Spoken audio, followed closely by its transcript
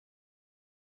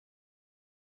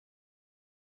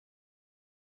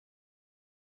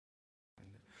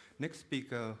Next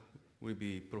speaker will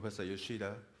be Professor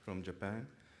Yoshida from Japan,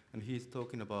 and he is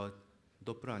talking about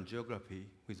Doppler angiography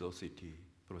with OCT.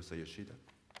 Professor Yoshida.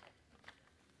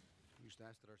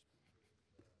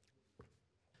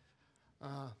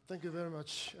 Thank you very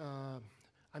much.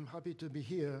 I'm happy to be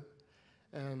here,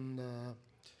 and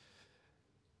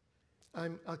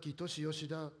I'm Akitoshi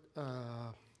Yoshida,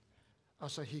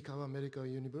 Asahikawa Medical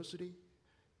University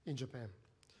in Japan.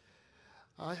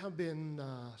 I have been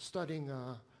studying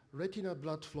retinal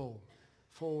blood flow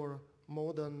for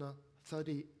more than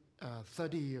 30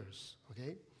 years,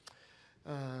 okay?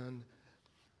 And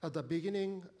at the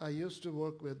beginning, I used to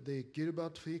work with the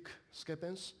Gilbert Fick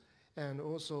Skepens and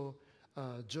also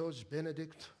George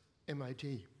Benedict,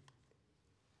 MIT.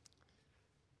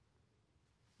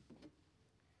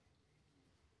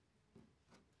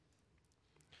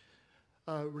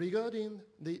 Regarding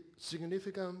the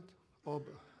significance of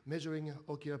measuring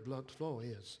ocular blood flow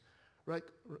is, right,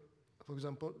 for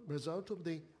example, result of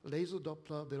the laser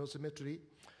Doppler velocimetry,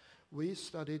 we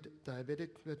studied diabetic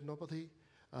retinopathy,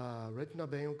 retinal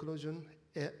vein occlusion,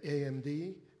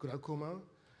 AMD, glaucoma,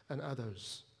 and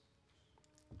others.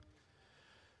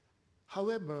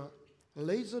 However,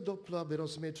 laser Doppler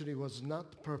velocimetry was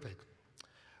not perfect.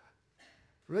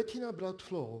 Retinal blood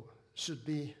flow should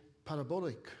be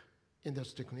parabolic in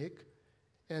this technique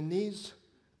and needs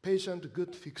patient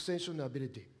good fixation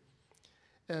ability.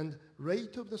 And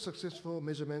rate of the successful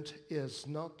measurement is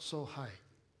not so high.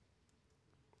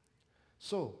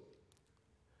 So,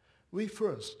 we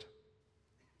first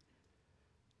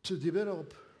to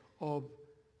develop of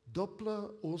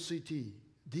Doppler OCT,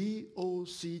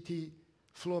 DOCT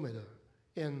flow meter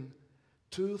in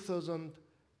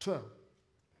 2012.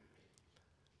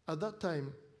 At that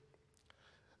time,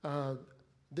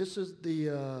 this is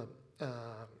the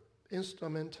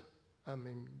instrument,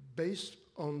 based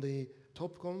on the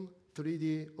Topcon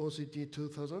 3D OCT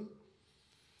 2000.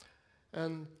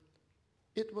 And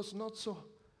it was not so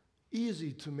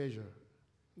easy to measure.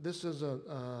 This is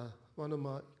one of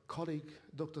my colleagues,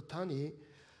 Dr. Tani.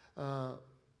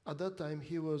 At that time,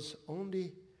 he was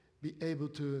only be able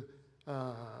to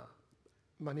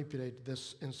manipulate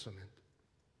this instrument.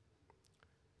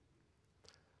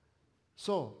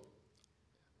 So,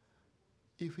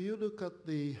 if you look at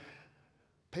the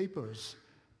papers,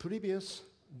 previous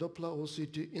Doppler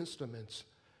OCT instruments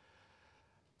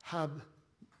have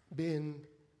been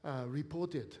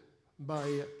reported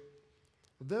by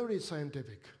very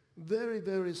scientific,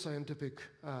 very scientific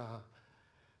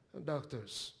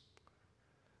doctors,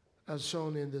 as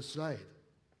shown in this slide.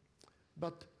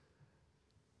 But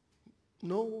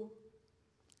no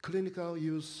clinical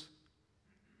use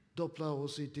Doppler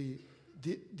OCT,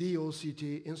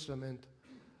 DOCT instrument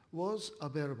was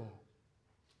available.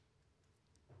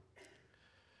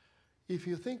 If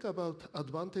you think about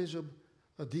advantage of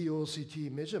a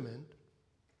DOCT measurement,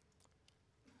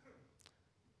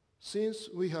 since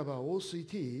we have a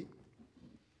OCT,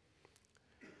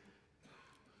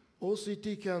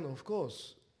 OCT can, of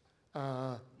course,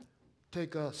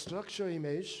 take a structure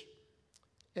image,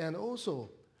 and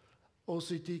also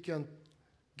OCT can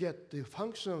get the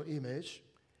functional image,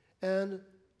 and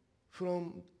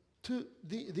from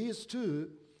these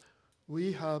two,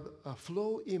 we have a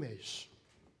flow image.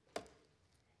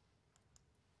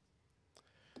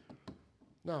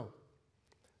 Now,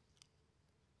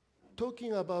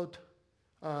 talking about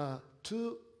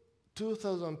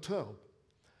 2012,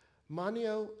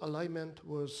 manual alignment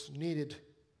was needed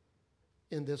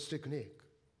in this technique.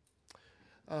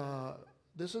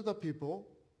 This is the pupil,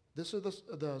 this is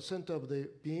the center of the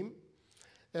beam,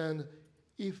 and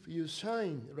if you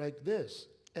shine like this,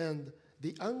 and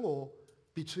the angle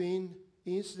between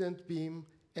incident beam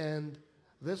and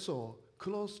vessel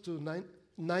close to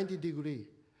 90 degrees,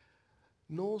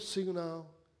 no signal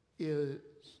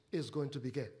is going to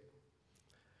be get.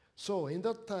 So in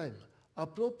that time,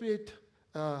 appropriate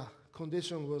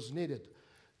condition was needed.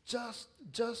 Just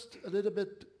a little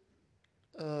bit,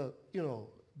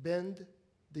 bend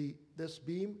this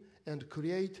beam and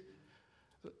create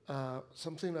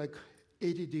something like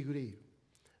 80 degrees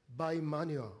by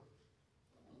manual.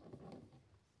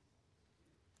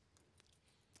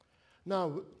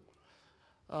 Now,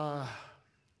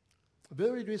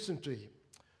 very recently,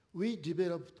 we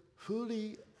developed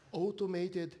fully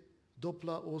automated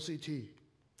Doppler OCT,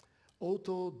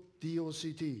 Auto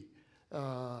DOCT,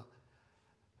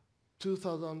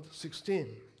 2016.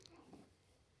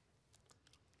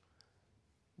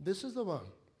 This is the one.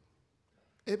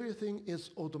 Everything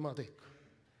is automatic.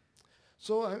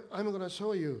 So I'm going to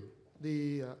show you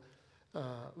the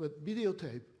with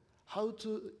videotape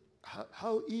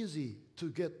how easy to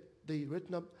get the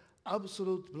retina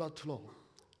absolute blood flow.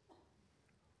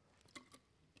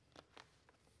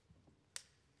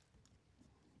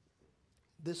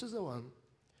 This is the one.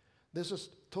 This is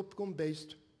Topcon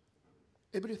based.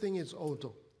 Everything is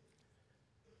auto.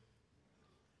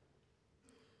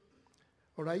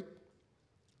 All right?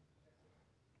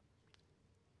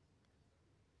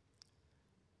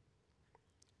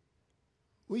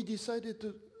 We decided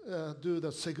to do the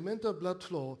segmental blood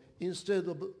flow instead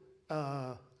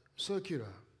of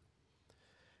circular.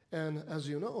 And as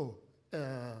you know,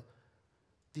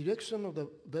 direction of the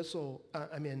vessel,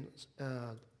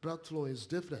 blood flow is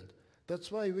different.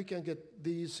 That's why we can get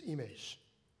these images.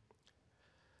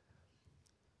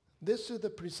 This is the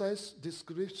precise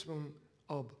description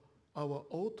of our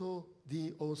auto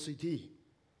DOCT.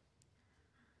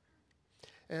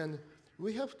 And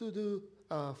we have to do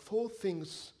 4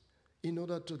 things in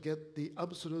order to get the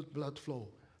absolute blood flow.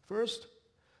 First,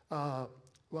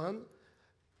 1,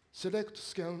 select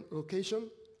scan location,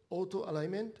 auto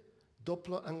alignment,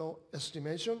 Doppler angle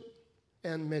estimation,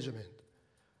 and measurement.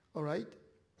 All right?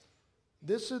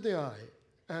 This is the eye,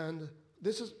 and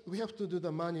we have to do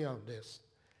the manual of this.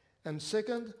 And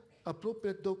second,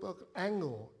 appropriate Doppler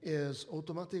angle is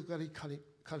automatically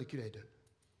calculated.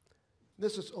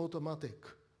 This is automatic.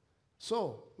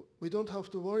 So we don't have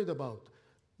to worry about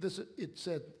this. It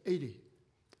said 80.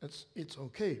 It's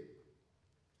okay.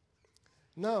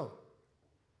 Now,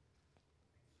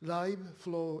 live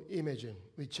flow imaging,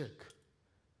 we check.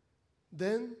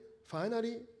 Then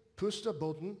finally, push the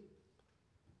button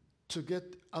to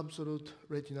get absolute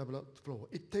retinal blood flow.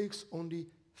 It takes only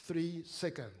 3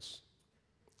 seconds.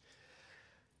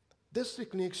 This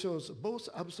technique shows both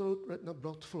absolute retinal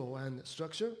blood flow and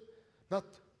structure, but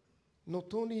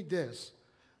not only this,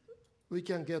 we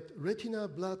can get retinal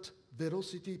blood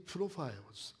velocity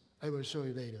profiles. I will show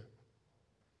you later.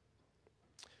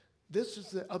 This is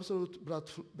the absolute blood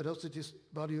velocity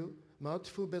value,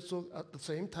 multiple vessels at the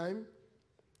same time.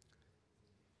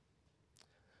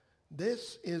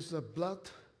 This is the blood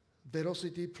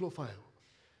velocity profile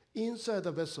inside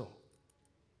the vessel.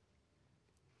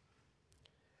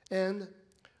 And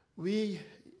we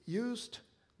used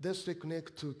this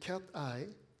technique to cat eye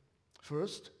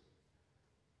first.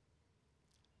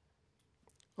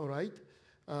 All right.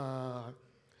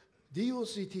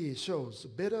 DOCT shows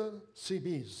better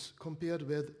CBs compared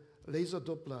with laser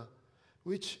Doppler,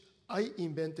 which I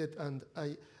invented, and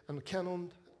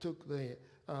Canon took the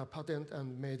patent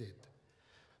and made it.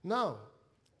 Now,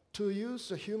 to use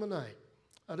the human eye,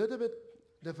 a little bit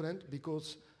different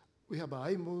because we have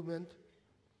eye movement.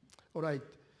 All right.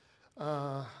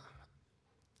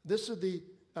 This is the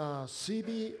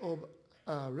CB of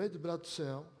red blood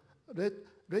cell,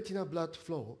 retinal blood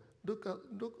flow. Look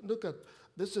at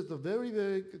this is a very,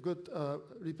 very good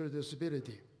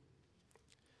reproducibility.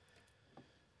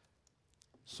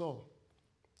 So,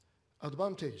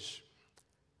 advantage.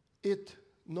 It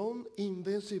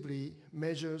non-invasively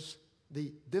measures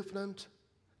the difference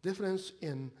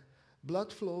in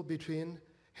blood flow between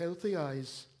healthy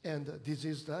eyes and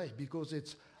diseased eye because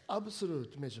it's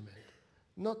absolute measurement,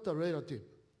 not the relative,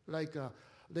 like a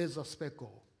laser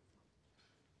speckle.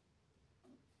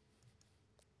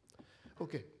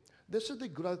 Okay, this is the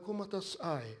glaucomatous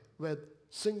eye with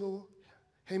single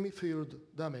hemifield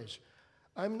damage.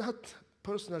 I'm not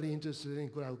personally interested in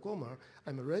glaucoma.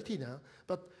 I'm a retina,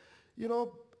 but you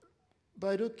know,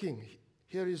 by looking,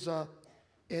 here is a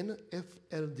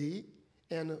NFLD,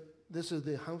 and this is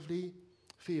the Humphrey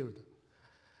field.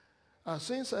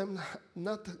 Since I'm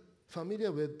not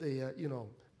familiar with the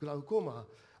glaucoma,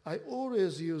 I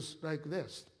always use like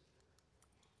this.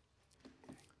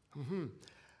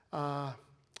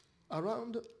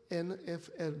 Around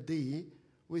NFLD,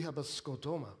 we have a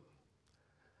scotoma.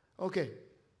 Okay.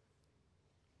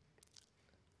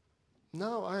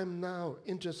 Now I'm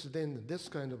interested in this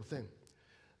kind of thing.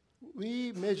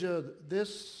 We measured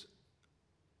this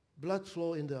blood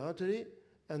flow in the artery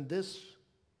and this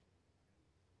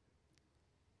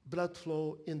blood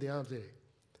flow in the artery.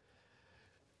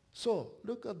 So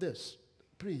look at this,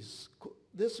 please.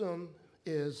 This one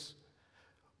is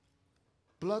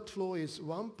blood flow is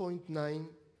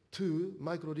 1.92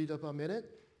 microliter per minute.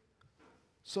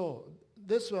 So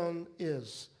this one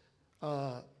is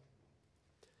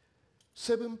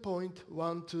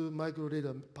 7.12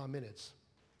 microliter per minute.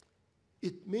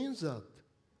 It means that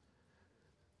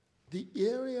the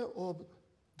area of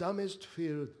damaged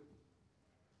field,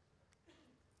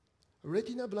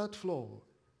 retinal blood flow,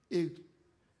 is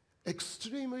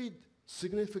extremely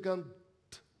significant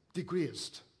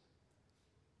decreased.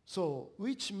 So,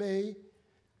 which may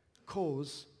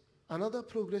cause another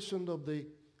progression of the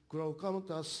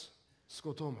glaucomatous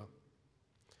scotoma.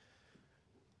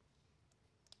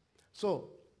 So,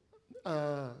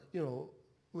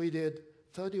 we did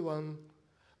 31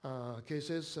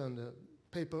 cases, and the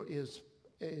paper is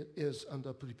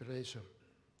under preparation.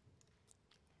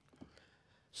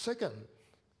 Second,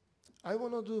 I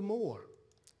want to do more.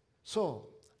 So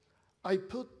I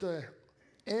put the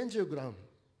angiogram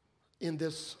in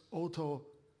this auto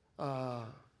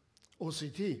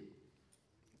OCT.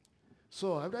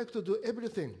 So I'd like to do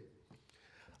everything.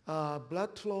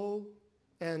 Blood flow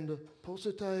and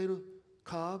pulsatile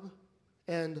curve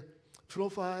and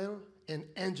profile and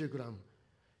angiogram,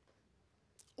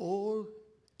 all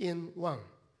in one.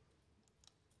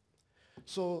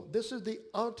 So this is the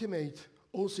ultimate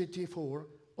OCT for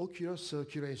ocular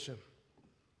circulation.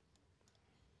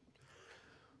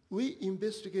 We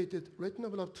investigated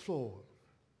retinal blood flow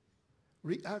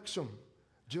reaction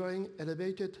during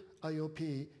elevated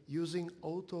IOP using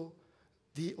auto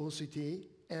DOCT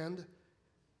and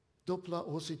Doppler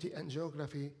OCT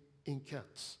angiography in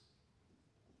cats.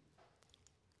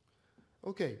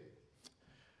 Okay,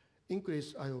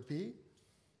 increased IOP.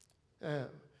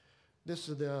 This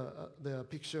is the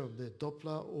picture of the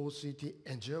Doppler OCT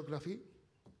angiography,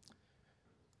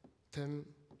 10,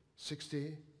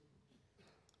 60,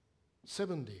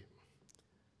 70.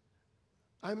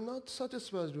 I'm not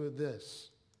satisfied with this.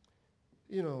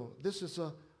 This is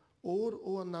a all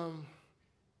or none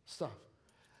stuff.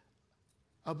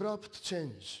 Abrupt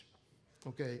change,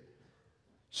 okay?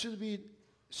 Should be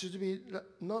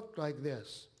not like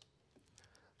this.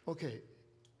 Okay.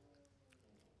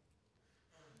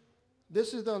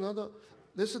 This is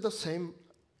the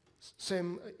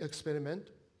same experiment.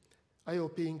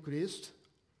 IOP increased,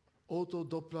 auto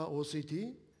Doppler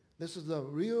OCT. This is the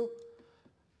real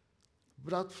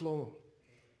blood flow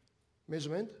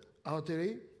measurement.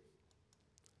 Artery,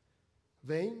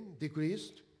 vein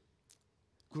decreased,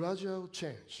 gradual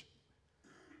change.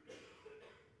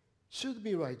 Should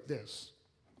be like this.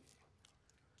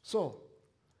 So,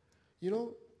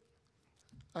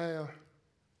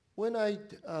 when I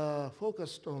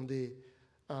focused on the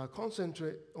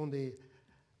concentrate on the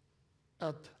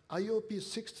at IOP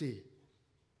 60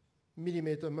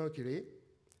 millimeter mercury,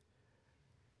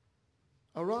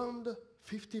 around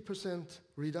 50%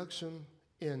 reduction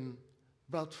in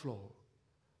blood flow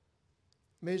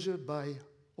measured by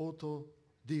auto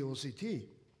DOCT.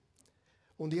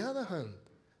 On the other hand,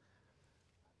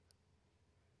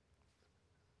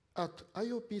 at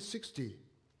IOP 60,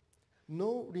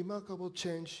 no remarkable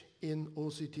change in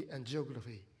OCT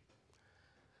angiography.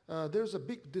 There's a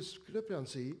big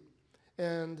discrepancy,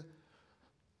 and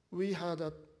we had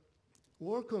a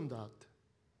work on that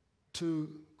to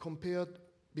compare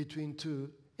between two,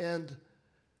 and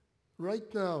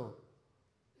right now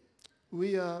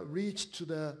we are reached to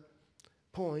the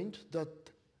point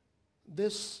that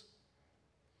this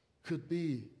could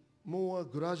be more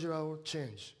gradual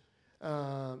change.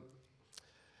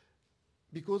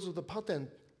 Because of the patent,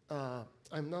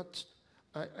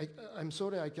 I'm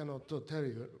sorry I cannot tell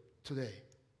you today.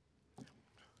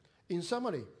 In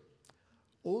summary,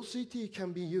 OCT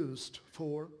can be used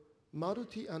for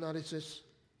multi-analysis,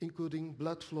 including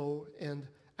blood flow and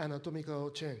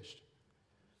anatomical change,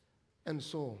 and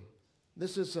so on.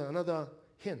 This is another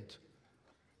hint.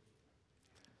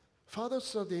 Further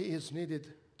study is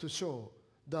needed to show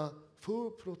the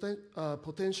full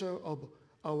potential of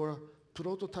our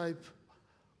prototype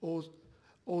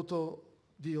auto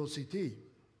DOCT.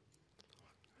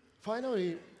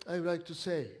 Finally, I would like to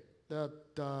say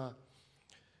that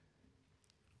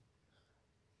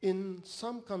in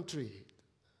some country,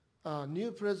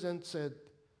 new president said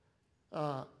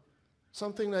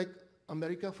something like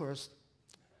America first,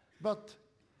 but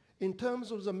in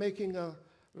terms of the making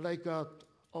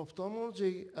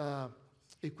ophthalmology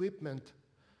equipment,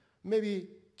 maybe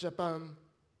Japan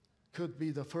could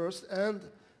be the first, and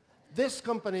this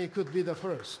company could be the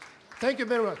first. Thank you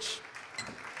very much.